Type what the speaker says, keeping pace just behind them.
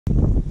Okay,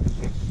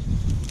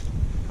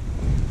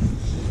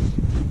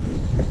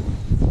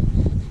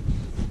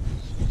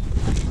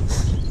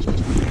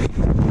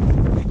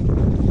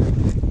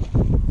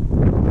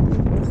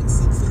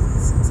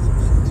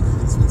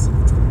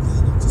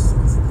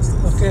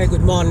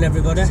 good morning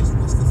everybody.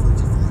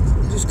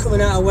 Just coming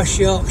out of West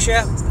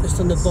Yorkshire, just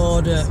on the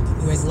border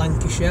with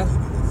Lancashire,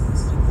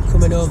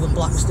 coming over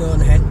Blackstone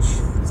Hedge,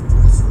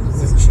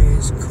 which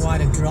is quite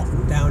a drop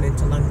down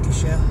into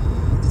Lancashire.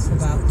 It's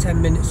about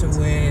 10 minutes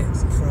away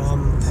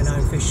from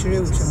Pennine Fishery,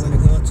 which I'm going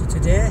to go to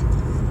today.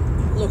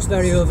 It looks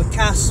very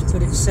overcast,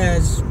 but it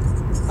says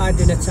by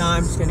dinner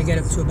time it's going to get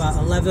up to about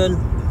 11.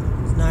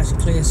 Nice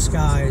clear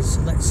skies,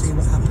 so let's see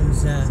what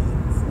happens there.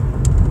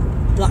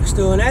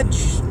 Blackstone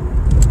Hedge,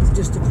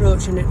 just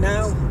approaching it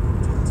now.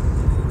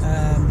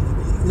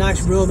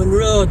 Nice Roman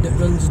road that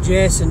runs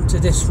adjacent to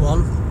this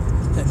one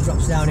that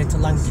drops down into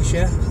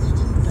Lancashire,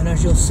 and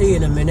as you'll see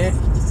in a minute,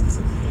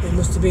 it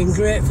must have been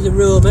great for the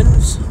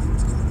Romans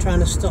trying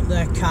to stop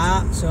their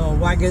carts or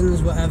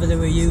wagons, whatever they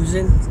were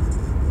using,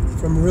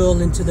 from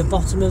rolling to the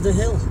bottom of the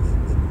hill.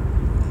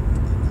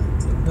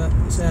 But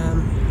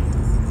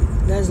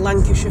there's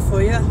Lancashire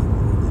for you.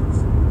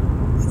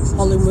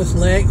 Hollingworth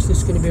Lake's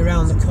just going to be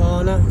around the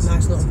corner,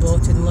 nice little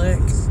boating lake.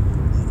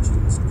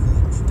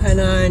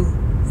 Pennine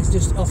is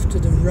just off to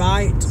the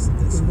right.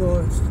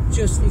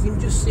 You can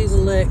just see the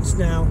lakes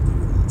now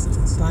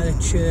by the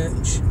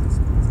church.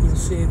 You'll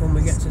see it when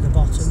we get to the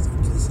bottom.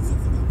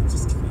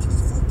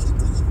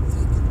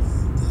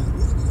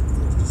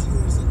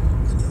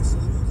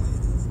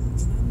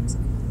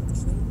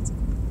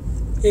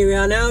 Here we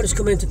are now, just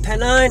coming into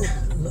Pennine.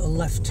 A little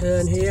left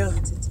turn here.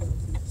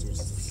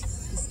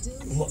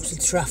 Watch the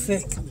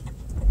traffic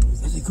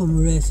as they come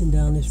racing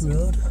down this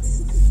road.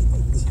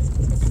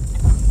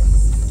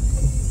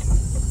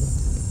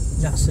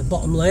 That's the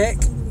bottom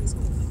lake.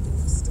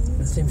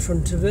 That's in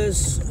front of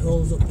us.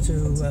 Holds up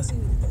to,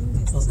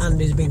 well,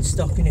 Andy's been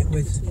stocking it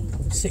with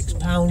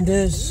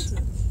 6-pounders.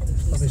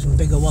 Probably some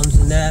bigger ones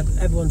in there, but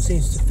everyone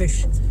seems to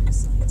fish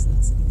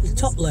the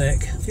top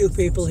lake. A few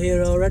people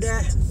here already.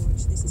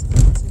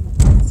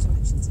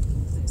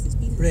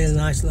 Really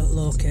nice little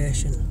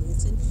location.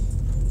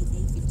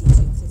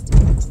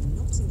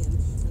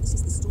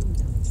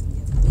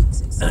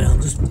 And I'll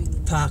just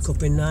park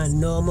up in my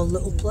normal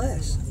little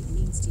place.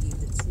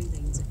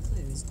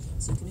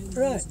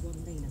 Right,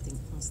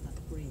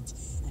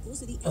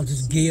 I'll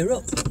just gear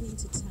up.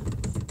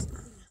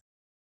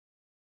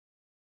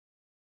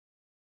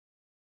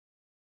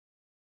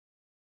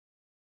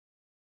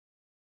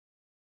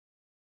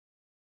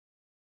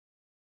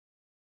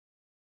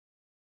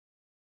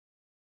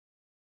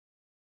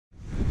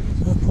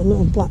 I'll put a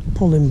little black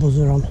pulling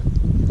buzzer on,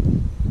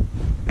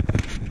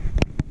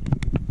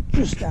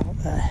 just out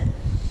there.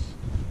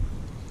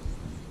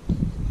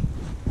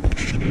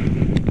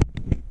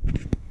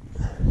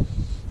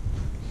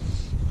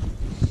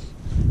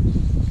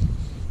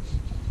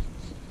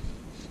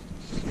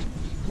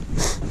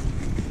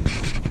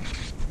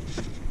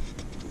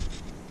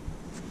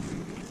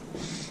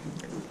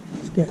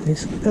 Get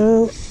this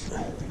out.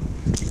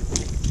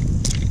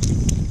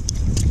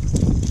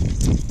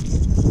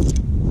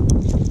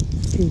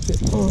 Keep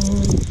it on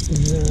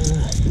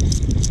there.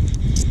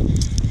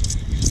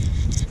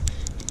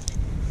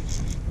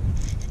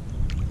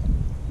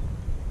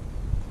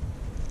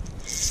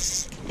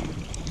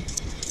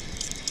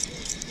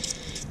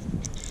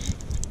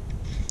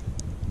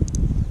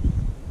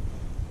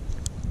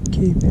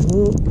 Keep it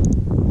up.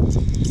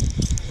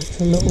 It's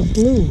a little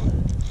blue.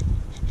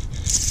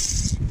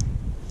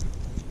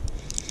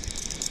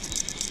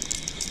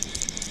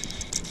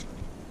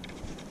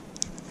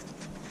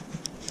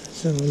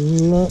 So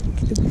look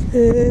at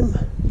him.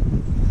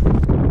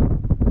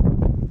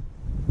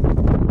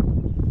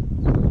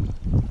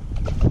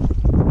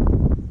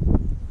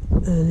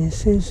 And he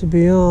seems to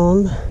be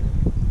on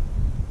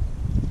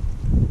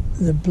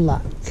the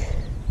black.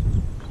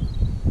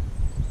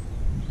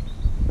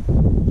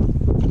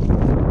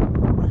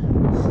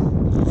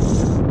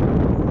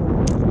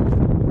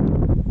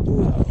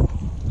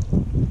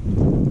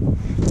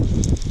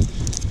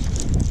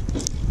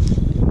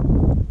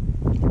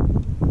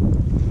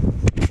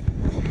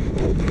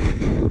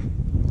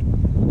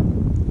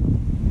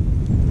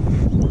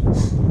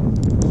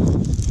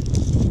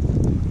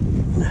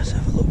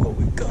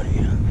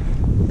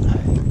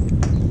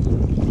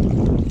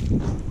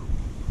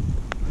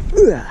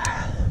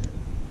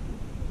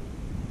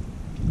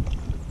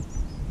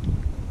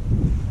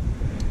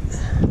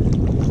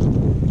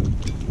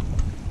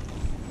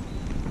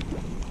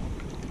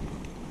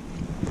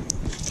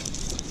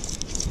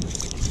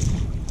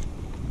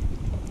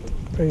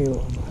 Bring him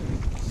over.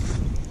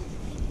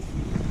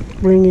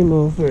 Bring him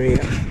over here.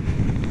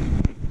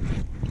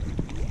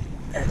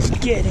 Let's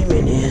get him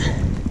in here.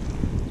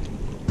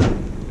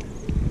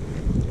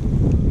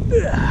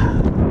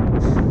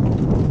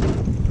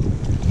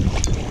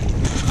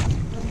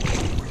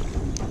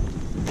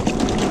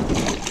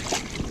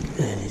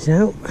 There he's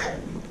out.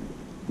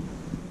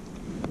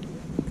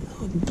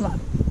 Black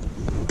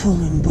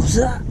pulling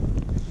buzzer.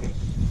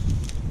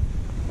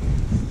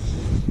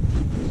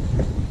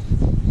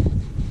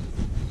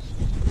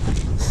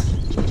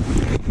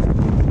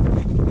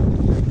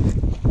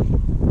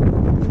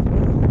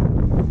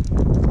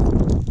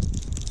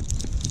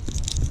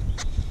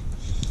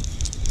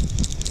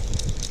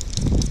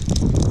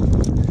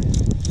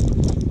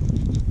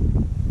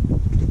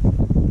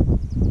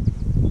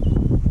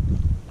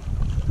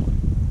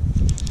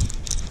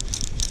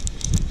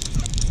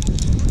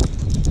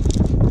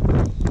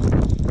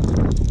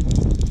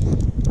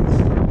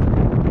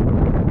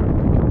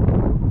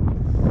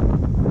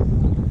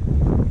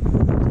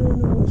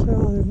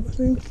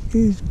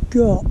 He's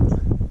got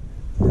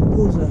the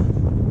buzzer.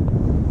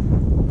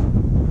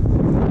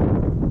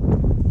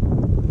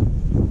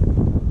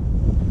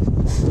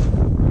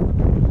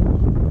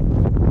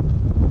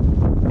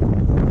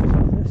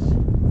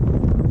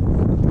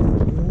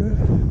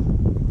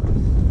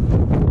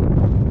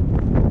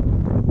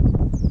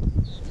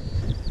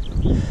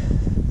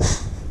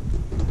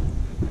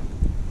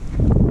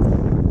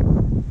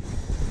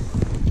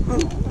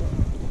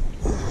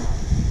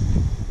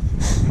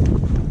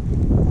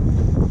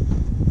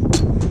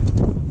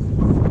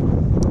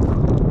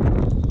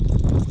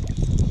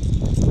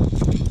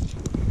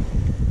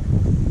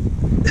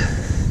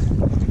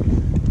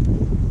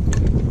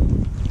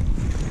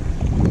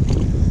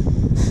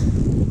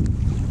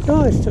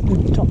 Oh, it's took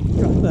the top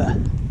dropper.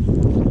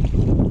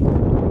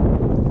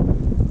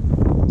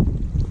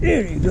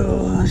 Here he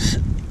goes.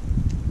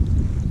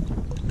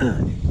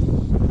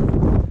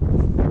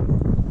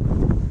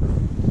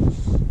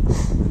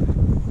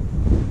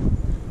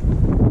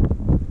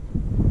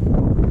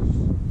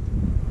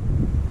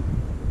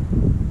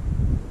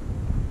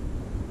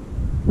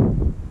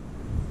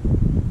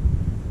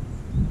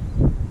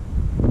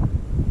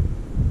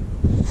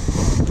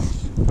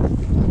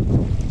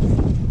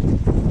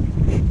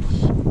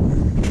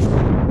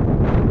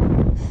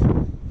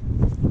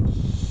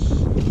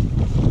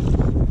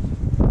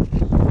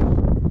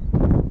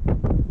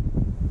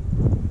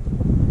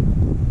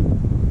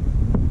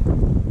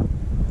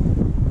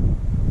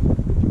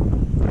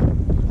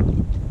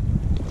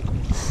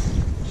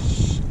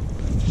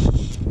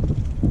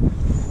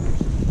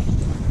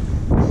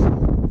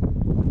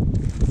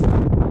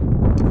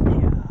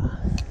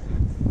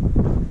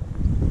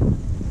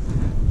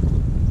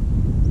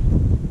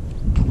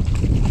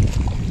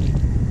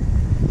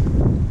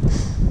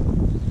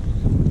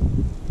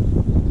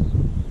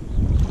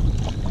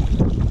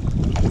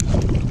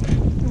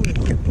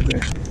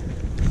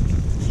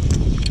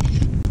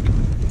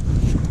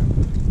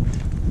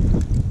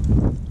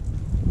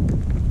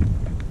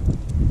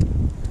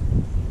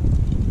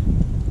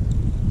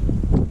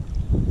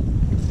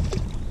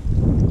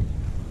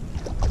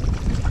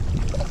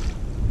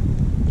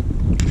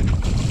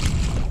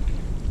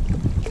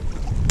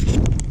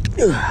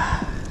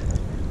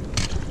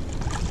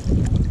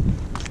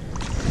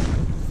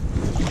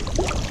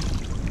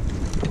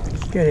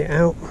 Get it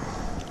out.